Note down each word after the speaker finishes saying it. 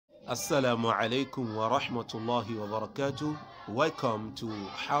Assalamu alaikum wa rahmatullahi wa barakatuh. Welcome to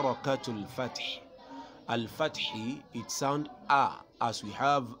Harakatul Fath. Al-Fathi, it sound A, as we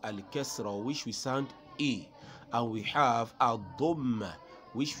have Al-Kasra, which we sound E, and we have Al-Dhamma,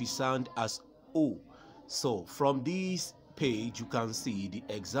 which we sound as O. So from this page you can see the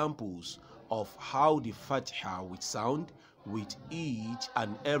examples of how the Fatha would sound with each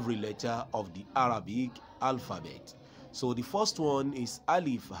and every letter of the Arabic alphabet. So the first one is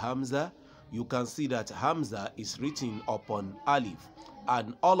Alif Hamza. You can see that Hamza is written upon Alif,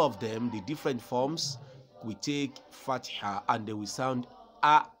 and all of them, the different forms, we take Fatha and they will sound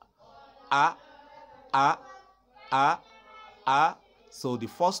A, A, A, A, A. So the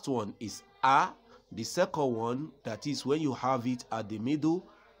first one is A. The second one, that is when you have it at the middle,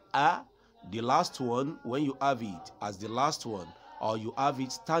 A. The last one, when you have it as the last one, or you have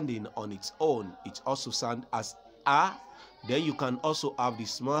it standing on its own, it also sounds as A. Then you can also have the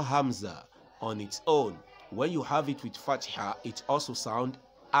small Hamza on its own. When you have it with Fatha, it also sounds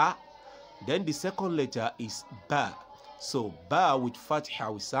A. Then the second letter is Ba. So Ba with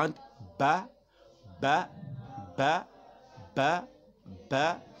Fatha we sound Ba, Ba, Ba, Ba,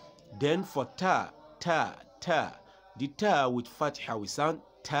 Ba. Then for Ta, Ta, Ta. The Ta with Fatha we sound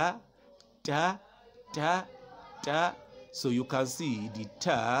Ta, Ta, Ta, Ta. So you can see the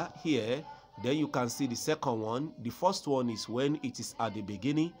Ta here. Then you can see the second one. The first one is when it is at the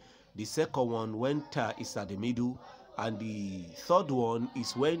beginning. The second one when Ta is at the middle. And the third one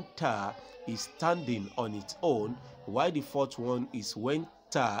is when Ta is standing on its own. While the fourth one is when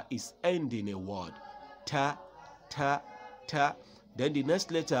Ta is ending a word. Ta, Ta, Ta. Then the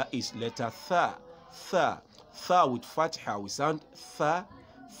next letter is letter Tha. Tha. Tha with Fatha we sound Tha,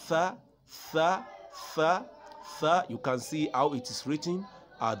 Tha, Tha, Tha, Tha. You can see how it is written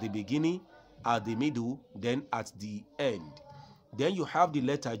at the beginning, at the middle, then at the end. Then you have the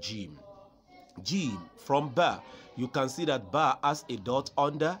letter Jim. Jim from Ba. You can see that Ba has a dot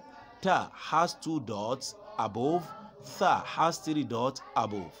under, Ta has 2 dots above, Tha has 3 dots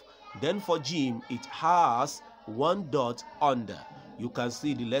above. Then for Jim, it has 1 dot under. You can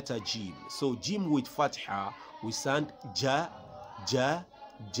see the letter Jim. So Jim with Fatha we sound Ja, Ja,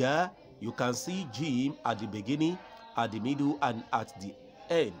 Ja. You can see Jim at the beginning, at the middle, and at the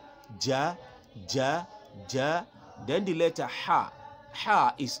end. Ja, Ja, Ja. Then the letter Ha.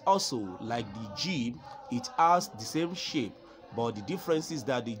 Ha is also like the Jim. It has the same shape, but the difference is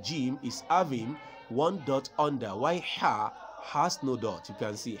that the Jim is having 1 dot under, while Ha has no dot. You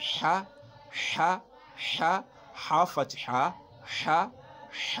can see Ha, Ha, Ha, Ha Fatha, Ha,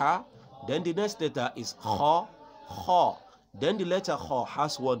 Ha. Then the next letter is Ha, Ha. Then the letter Ha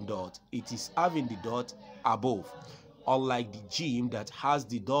has 1 dot. It is having the dot above, unlike the Jim that has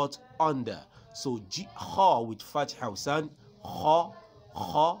the dot under. So Ha with Fatha sound Ha,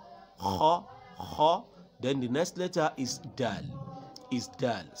 Ha, Ha, Ha. Then the next letter is Dal. Is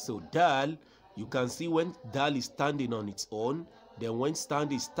Dal. So Dal, you can see when Dal is standing on its own, then when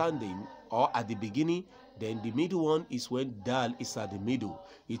Stand is standing or at the beginning, then the middle one is when Dal is at the middle.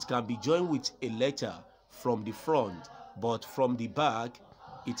 It can be joined with a letter from the front, but from the back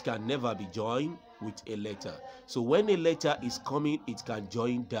it can never be joined with a letter. So when a letter is coming, it can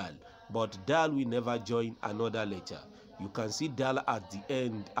join Dal, but Dal will never join another letter. You can see Dal at the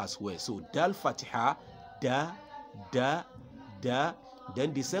end as well. So Dal Fatha, Da, Da, Da.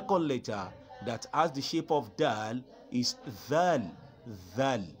 Then the second letter that has the shape of Dal is Dhal,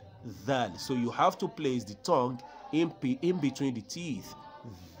 Dhal, Dhal. So you have to place the tongue in between the teeth.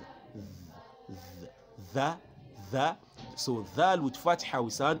 The, the. So Dhal with Fatha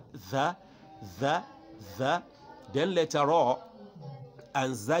we sound the, the. Then letter Ra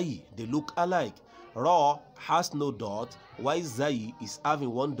and Zai, they look alike. Ra has no dot, while Zai is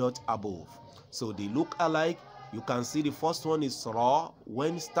having 1 dot above. So they look alike. You can see the first one is Ra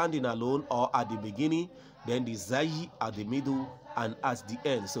when standing alone or at the beginning, then the Zai at the middle and at the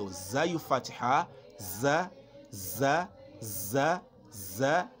end. So Zai Fatha, Za, Za, Za,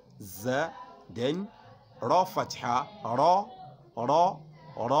 Za, Za. Then Ra Fatha, Ra, Ra,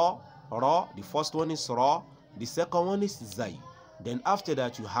 Ra, Ra. The first one is Ra. The second one is Zai. Then after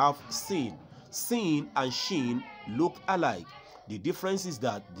that you have Sin. Sin and Shin look alike. The difference is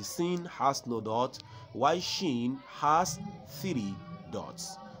that the Sin has no dot, while Shin has 3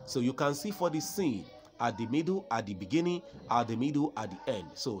 dots. So you can see for the Sin at the middle, at the beginning, at the middle, at the end.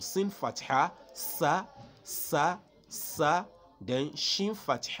 So Sin Fatha, Sa, Sa, Sa. Then Shin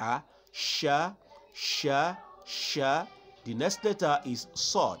Fatha, Sha, Sha, Sha. The next letter is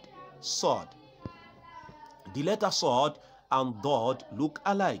Sod, Sod. The letter Sod and Dod look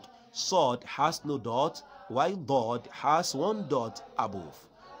alike. Sod has no dot, while Dod has 1 dot above.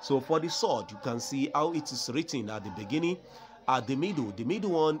 So for the sword, you can see how it is written at the beginning. At the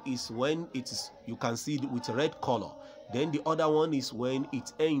middle one is when it is, you can see it with red color. Then the other one is when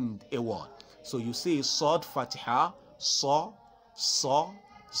it ends a word. So you say sword Fathah, saw, saw,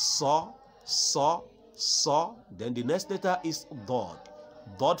 saw, saw, saw. Then the next letter is dod.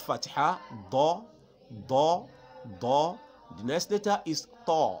 Dod Fathah, do, do, do. The next letter is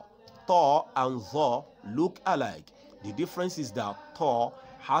to. To and the look alike. The difference is that to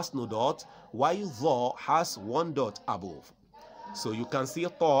has no dot, while the has one dot above. So you can see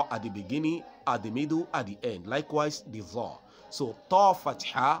to at the beginning, at the middle, at the end. Likewise, the the. So to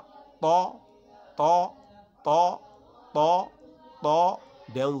Fathah, to, to, to, to, to.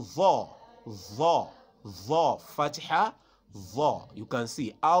 Then the Fathah, the. You can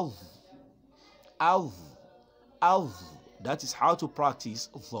see av, av, av. That is how to practice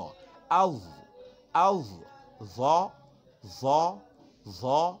the. Av, av, the.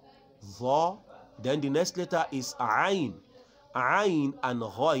 Then the next letter is ain. Ain and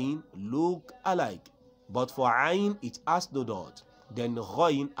ghain look alike, but for ain it has no dot. Then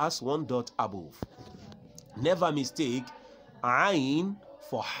ghain has one dot above. Never mistake ain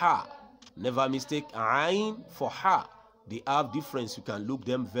for ha. Never mistake ain for ha. They have difference. You can look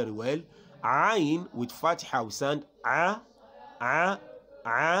them very well. Ain with Fathah we sound a.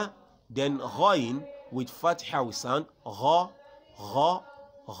 Then ghain with Fathah we sound gha.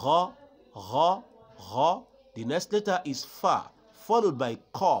 The next letter is fa, followed by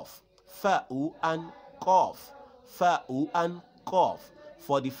qaf. Fa'u and qaf. Fa'u and qaf.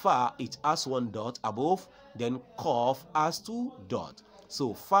 For the fa, it has one dot above, then qaf has two dots.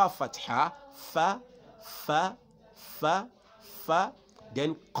 So fa Fathah, fa, fa, fa, fa.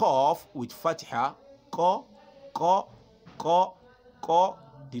 Then qaf with Fathah, qa, qa, qa, qa.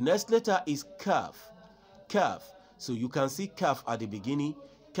 The next letter is kaf. Kaf. So you can see kaf at the beginning,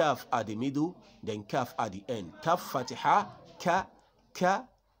 kaf at the middle, then kaf at the end. Kaf Fathah, ka, ka,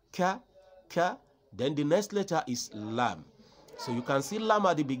 ka, ka. Then the next letter is lam. So you can see lam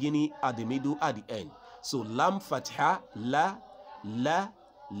at the beginning, at the middle, at the end. So lam Fathah, la, la,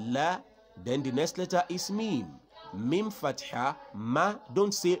 la. Then the next letter is mim. Mim Fathah, ma.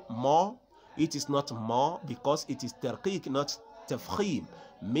 Don't say ma. It is not ma because it is terqiq, not tafkhim.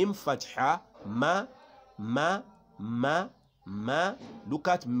 Mim Fathah, ma, ma, ma, ma. Look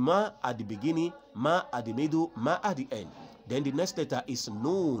at ma at the beginning, ma at the middle, ma at the end. Then the next letter is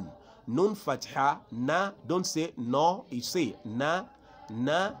noon. Noon Fathah, na. Don't say no, you say na,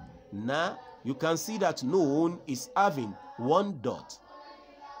 na, na. You can see that noon is having one dot.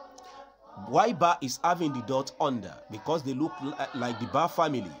 Why ba is having the dot under? Because they look like the ba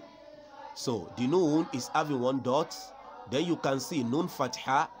family. So the noon is having one dot. Then you can see noon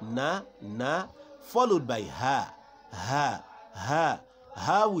Fathah, na, na, followed by ha, ha, ha.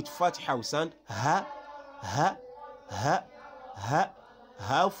 Ha with Fathah we sound ha, ha, ha, ha.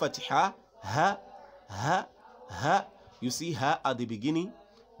 Ha Fathah, ha, ha, ha. You see ha at the beginning,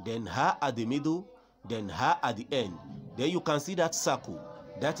 then ha at the middle, then ha at the end. Then you can see that circle.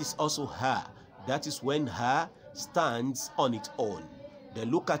 That is also ha. That is when ha stands on its own.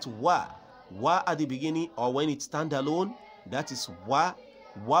 Then look at wa. Wa at the beginning, or when it stands alone, that is wa.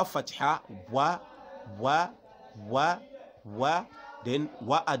 Wa Fathah, wa, wa, wa, wa. Then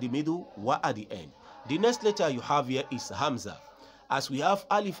wa at the middle, wa at the end. The next letter you have here is hamza. As we have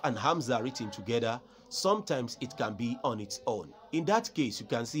alif and hamza written together, sometimes it can be on its own. In that case, you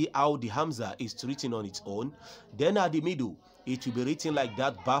can see how the hamza is written on its own. Then at the middle, it will be written like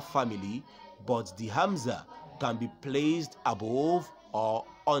that ba family, but the hamza can be placed above or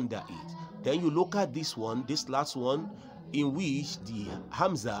under it. Then you look at this one, this last one, in which the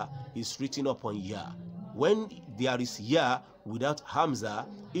hamza is written upon ya. When there is ya without hamza,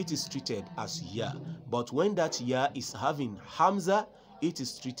 it is treated as ya. But when that ya is having hamza, it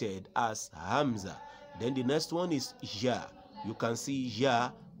is treated as hamza. Then the next one is ya. You can see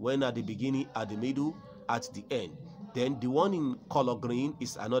ya when at the beginning, at the middle, at the end. Then the one in color green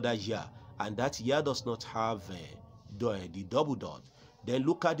is another ya, and that ya does not have the double dot. Then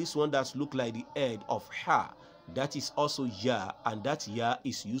look at this one that looks like the head of ha. That is also ya, and that ya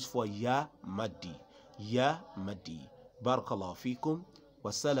is used for ya maddi. Ya maddi. Barakallahu fikum.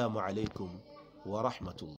 Wassalamu alaikum wa rahmatullah.